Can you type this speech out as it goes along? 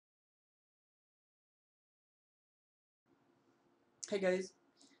Hey guys,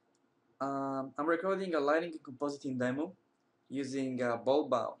 I'm recording a lighting and compositing demo using a ball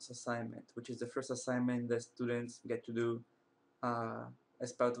bounce assignment, which is the first assignment that students get to do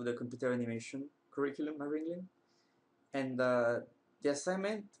as part of the computer animation curriculum at Ringling. And the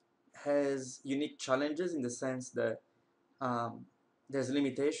assignment has unique challenges in the sense that um, there's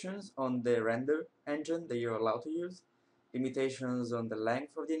limitations on the render engine that you're allowed to use, limitations on the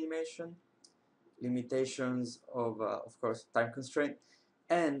length of the animation, limitations of course, time constraint,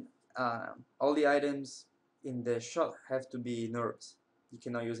 and all the items in the shot have to be NURBS. You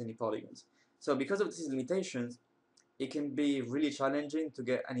cannot use any polygons. So because of these limitations, it can be really challenging to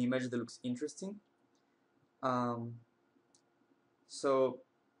get an image that looks interesting. Um, so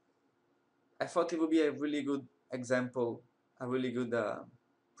I thought it would be a really good example, a really good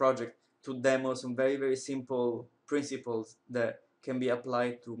project to demo some very, very simple principles that can be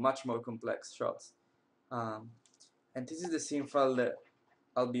applied to much more complex shots. Um, and this is the scene file that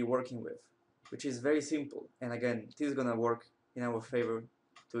I'll be working with, which is very simple. And again, this is gonna work in our favor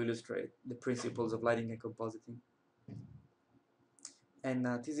to illustrate the principles of lighting and compositing. And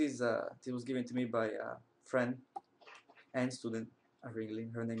this was given to me by a friend and student at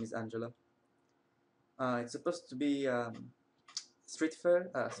Ringling. Her name is Angela. It's supposed to be science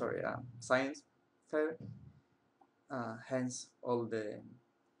fair, hence all the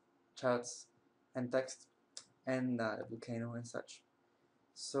charts and text and volcano and such.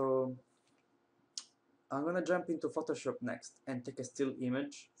 So I'm gonna jump into Photoshop next and take a still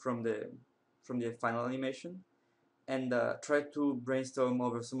image from the final animation and try to brainstorm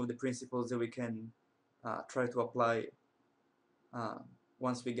over some of the principles that we can try to apply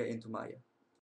once we get into Maya.